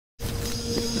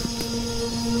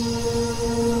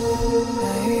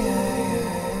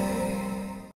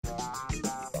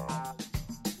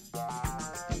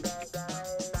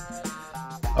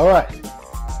Alright,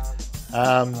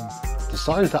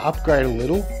 decided to upgrade a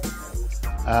little.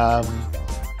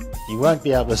 You won't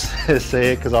be able to see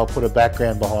it because I'll put a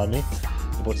background behind me.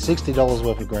 I bought $60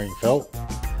 worth of green felt.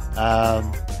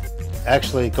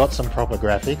 Actually got some proper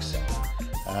graphics.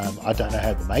 I don't know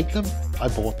how to make them. I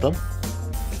bought them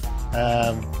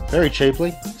very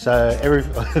cheaply, so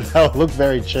they'll look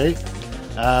very cheap.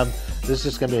 This is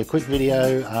just going to be a quick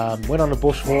video. Went on a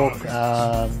bushwalk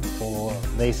for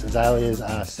niece Azalea's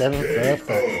 7th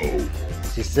birthday.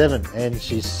 She's 7 and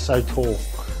she's so tall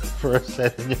for a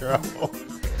 7-year-old.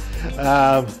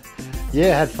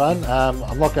 Yeah, had fun.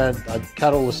 I'm not going to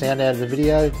cut all the sound out of the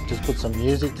video, just put some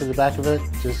music to the back of it,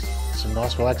 just some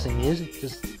nice relaxing music.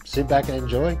 Just sit back and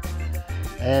enjoy.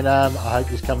 And I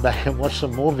hope you come back and watch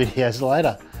some more videos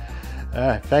later.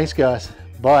 Alright, thanks guys.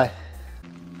 Bye.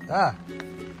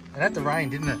 It had to rain,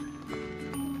 didn't it?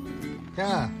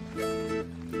 Yeah.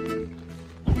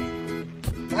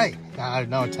 Hey,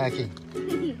 no attacking.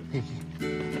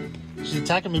 She's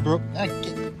attacking me, Brooke.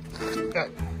 Go.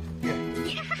 Yeah.